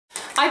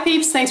Hi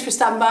peeps, thanks for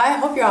stopping by. I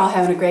hope you're all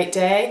having a great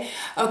day.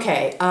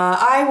 Okay,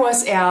 I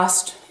was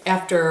asked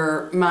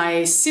after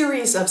my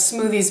series of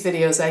smoothies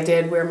videos I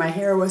did where my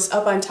hair was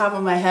up on top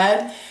of my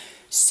head,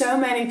 so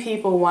many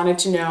people wanted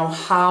to know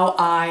how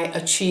I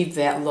achieved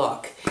that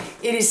look.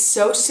 It is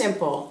so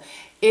simple.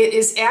 It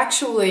is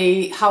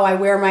actually how I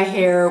wear my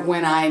hair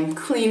when I'm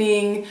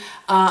cleaning.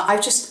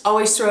 I've just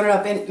always thrown it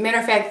up. And matter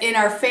of fact, in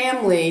our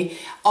family,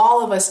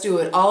 all of us do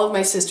it. All of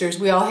my sisters,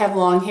 we all have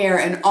long hair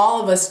and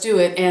all of us do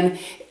it. And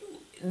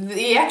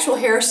the actual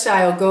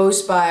hairstyle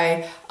goes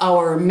by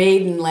our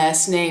maiden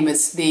last name.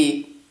 It's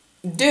the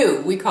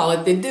Do. We call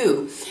it the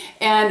Do.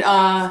 And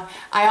I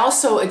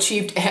also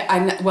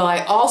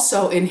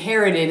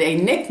inherited a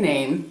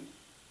nickname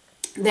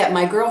that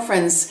my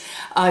girlfriend's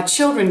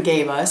children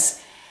gave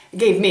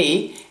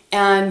me,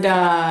 and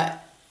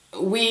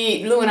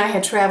Lou and I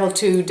had traveled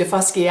to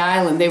Defusky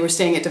Island. They were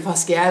staying at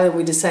Defusky Island.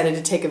 We decided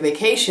to take a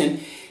vacation.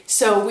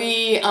 So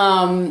we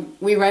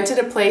rented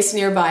a place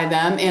nearby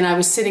them, and I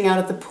was sitting out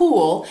at the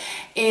pool,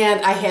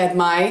 and I had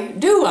my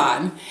do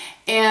on.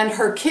 And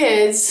her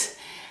kids,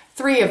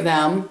 3 of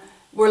them,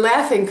 were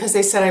laughing because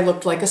they said I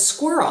looked like a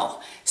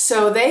squirrel.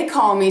 So they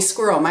call me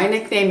Squirrel. My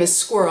nickname is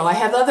Squirrel. I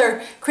have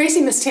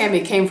Crazy Miss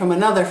Tammy came from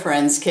another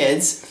friend's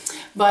kids.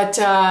 But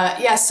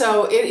yeah,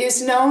 so it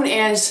is known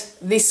as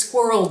the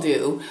Squirrel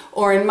Do,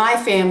 or in my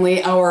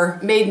family,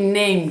 our maiden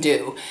name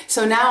Do.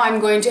 So now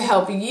I'm going to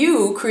help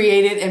you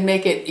create it and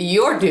make it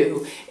your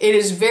do. It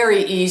is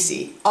very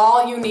easy.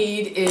 All you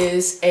need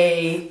is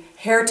a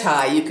hair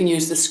tie. You can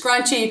use the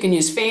scrunchie, you can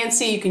use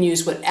fancy, you can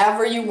use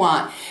whatever you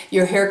want.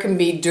 Your hair can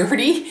be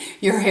dirty,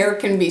 your hair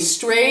can be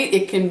straight,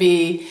 it can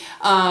be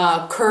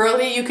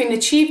curly. You can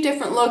achieve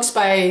different looks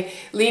by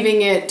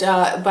leaving it,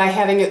 by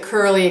having it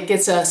curly. It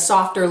gets a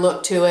softer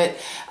look to it.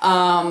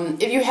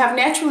 If you have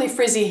naturally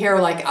frizzy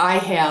hair like I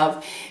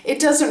have,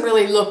 it doesn't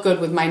really look good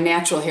with my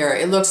natural hair.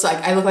 It looks like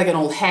I look like an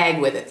old hag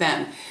with it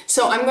then.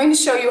 So I'm going to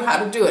show you how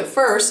to do it.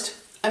 First,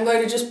 I'm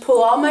going to just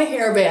pull all my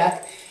hair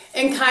back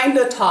and kind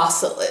of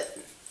tousle it.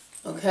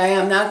 Okay,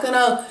 I'm not going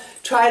to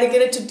try to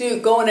get it to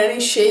go in any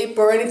shape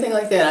or anything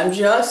like that. I'm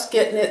just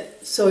getting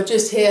it so it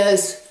just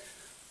has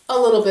a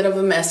little bit of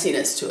a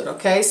messiness to it,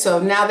 okay? So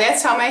now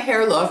that's how my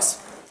hair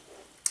looks.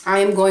 I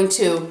am going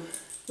to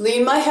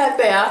lean my head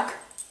back,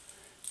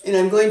 and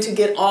I'm going to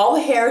get all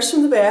the hairs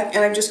from the back,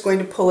 and I'm just going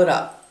to pull it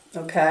up,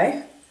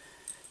 okay?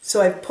 So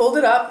I've pulled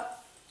it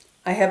up.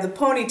 I have the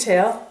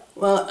ponytail.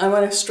 Well, I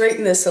want to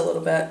straighten this a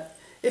little bit.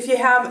 If you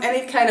have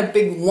any kind of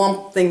big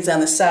lump things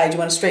on the side, you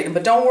want to straighten,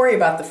 but don't worry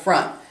about the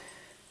front.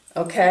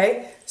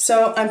 Okay?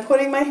 So I'm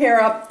putting my hair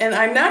up, and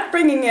I'm not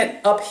bringing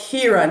it up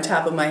here on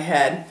top of my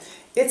head.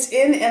 It's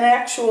in an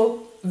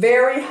actual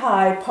very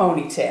high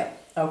ponytail.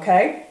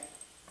 Okay?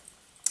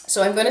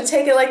 So I'm going to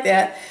take it like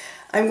that.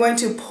 I'm going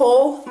to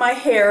pull my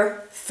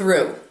hair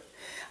through.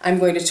 I'm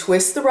going to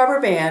twist the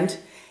rubber band,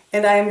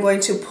 and I'm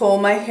going to pull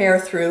my hair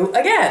through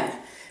again.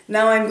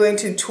 Now I'm going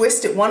to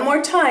twist it one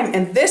more time,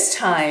 and this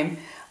time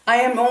I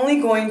am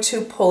only going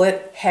to pull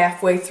it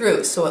halfway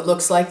through, so it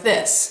looks like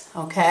this,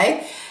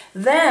 okay?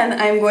 Then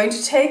I'm going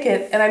to take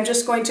it and I'm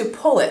just going to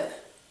pull it.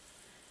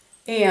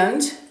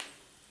 And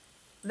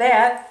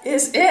that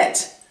is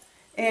it.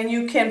 And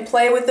you can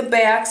play with the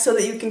back so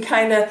that you can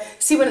kind of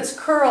see when it's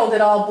curled,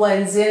 it all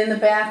blends in the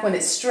back. When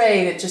it's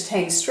straight, it just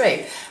hangs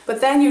straight. But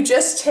then you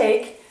just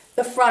take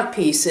the front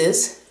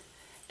pieces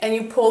and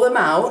you pull them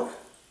out.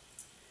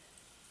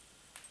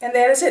 And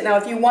that is it. Now,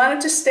 if you want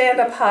it to stand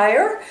up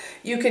higher,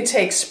 you can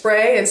take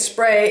spray and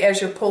spray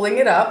as you're pulling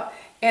it up,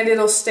 and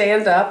it'll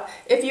stand up.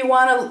 If you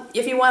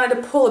wanted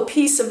to pull a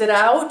piece of it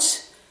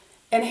out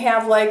and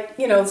have, like,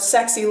 you know,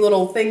 sexy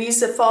little thingies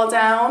that fall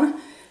down,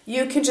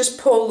 you can just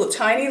pull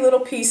tiny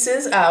little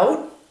pieces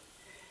out,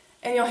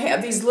 and you'll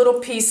have these little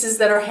pieces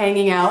that are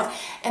hanging out.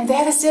 And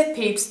that is it,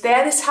 peeps.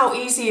 That is how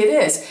easy it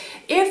is.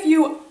 If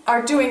you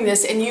are doing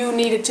this and you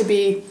need it to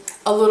be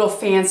a little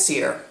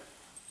fancier,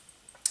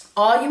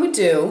 all you would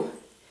do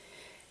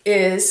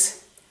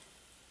is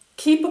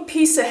keep a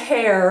piece of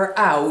hair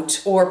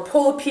out, or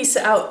pull a piece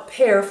of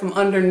hair from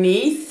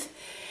underneath,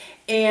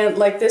 and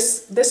like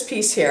this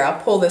piece here,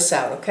 I'll pull this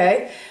out,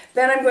 okay?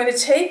 Then I'm going to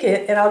take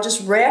it and I'll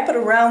just wrap it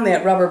around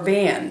that rubber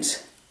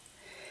band.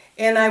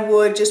 And I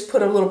would just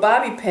put a little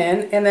bobby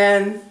pin, and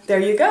then there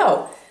you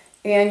go.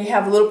 And you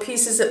have little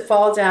pieces that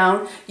fall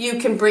down. You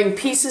can bring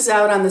pieces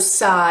out on the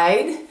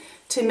side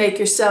to make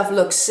yourself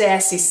look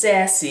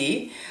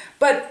sassy,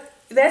 but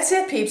that's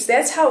it, peeps.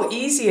 That's how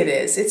easy it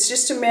is. It's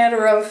just a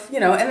matter of, you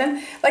know, and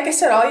then, like I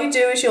said, all you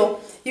do is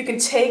you can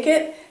take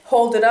it,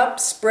 hold it up,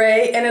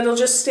 spray, and it'll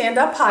just stand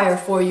up higher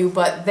for you.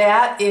 But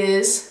that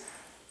is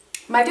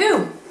my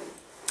do.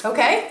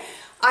 Okay?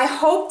 I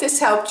hope this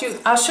helped you.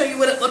 I'll show you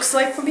what it looks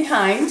like from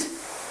behind.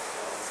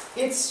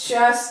 It's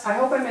just, I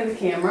hope I'm in the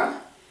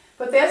camera,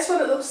 but that's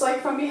what it looks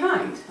like from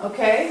behind.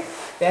 Okay?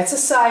 That's a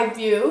side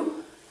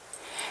view,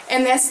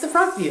 and that's the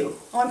front view.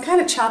 Oh, I'm kind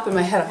of chopping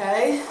my head,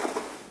 okay?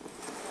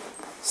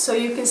 So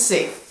you can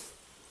see.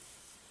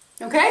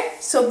 Okay,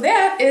 so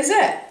that is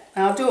it.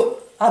 I'll do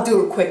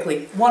it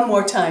quickly one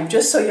more time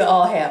just so you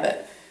all have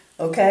it.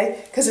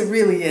 okay? Because it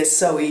really is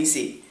so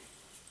easy.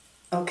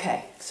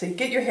 Okay, so you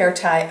get your hair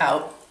tie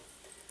out.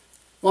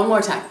 One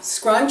more time,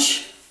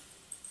 scrunch.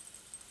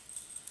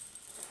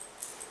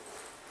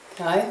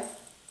 Okay,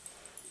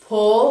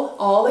 pull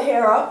all the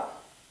hair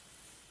up.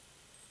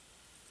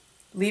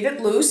 Leave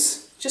it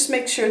loose. Just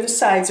make sure the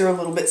sides are a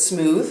little bit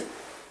smooth.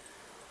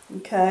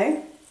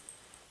 Okay,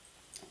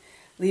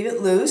 leave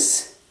it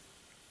loose.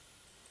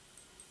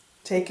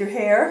 Take your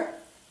hair,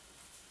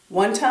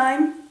 one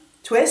time,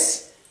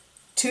 twist,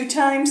 two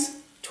times,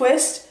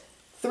 twist,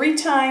 three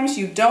times.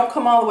 You don't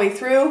come all the way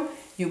through.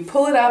 You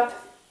pull it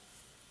up,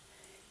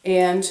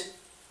 and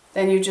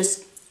then you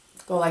just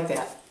go like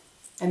that.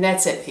 And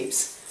that's it,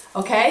 peeps.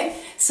 Okay?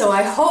 So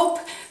I hope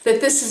that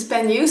this has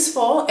been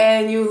useful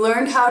and you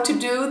learned how to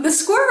do the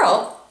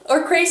squirrel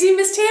or crazy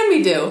Miss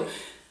Tammy do.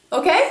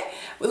 Okay?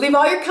 Leave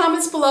all your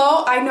comments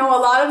below. I know a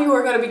lot of you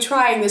are going to be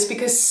trying this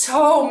because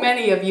so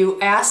many of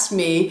you asked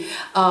me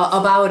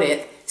about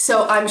it.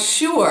 So I'm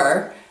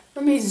sure,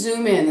 let me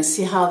zoom in and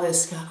see how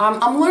this goes.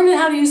 I'm learning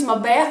how to use my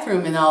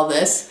bathroom and all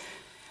this.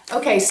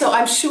 Okay, so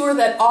I'm sure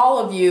that all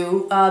of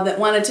you that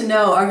wanted to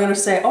know are going to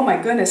say, oh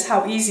my goodness,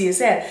 how easy is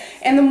that?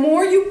 And the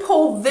more you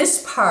pull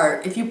this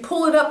part, if you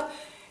pull it up,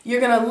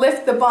 you're going to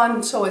lift the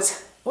bun so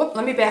it's, whoop,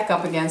 let me back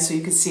up again so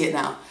you can see it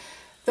now.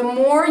 The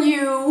more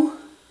you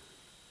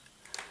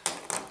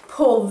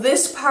pull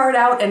this part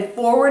out and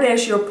forward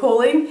as you're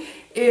pulling,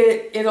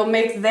 it'll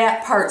make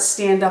that part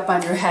stand up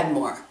on your head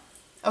more.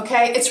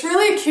 Okay, it's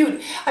really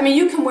cute. I mean,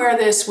 you can wear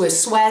this with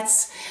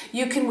sweats.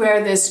 You can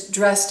wear this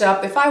dressed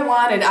up. If I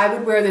wanted, I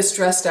would wear this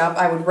dressed up.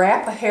 I would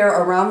wrap a hair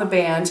around the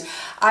band.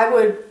 I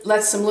would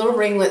let some little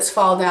ringlets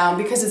fall down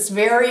because it's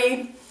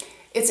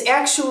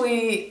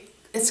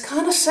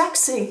kind of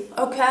sexy,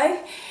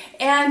 okay?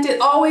 And it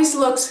always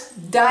looks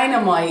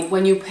dynamite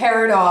when you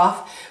pair it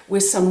off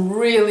with some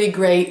really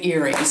great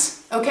earrings.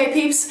 Okay,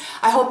 peeps?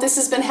 I hope this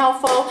has been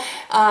helpful.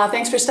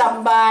 Thanks for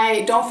stopping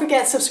by. Don't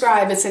forget,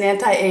 subscribe. It's an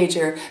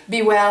anti-ager.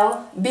 Be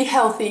well, be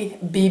healthy,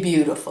 be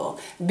beautiful.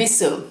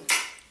 Bisous.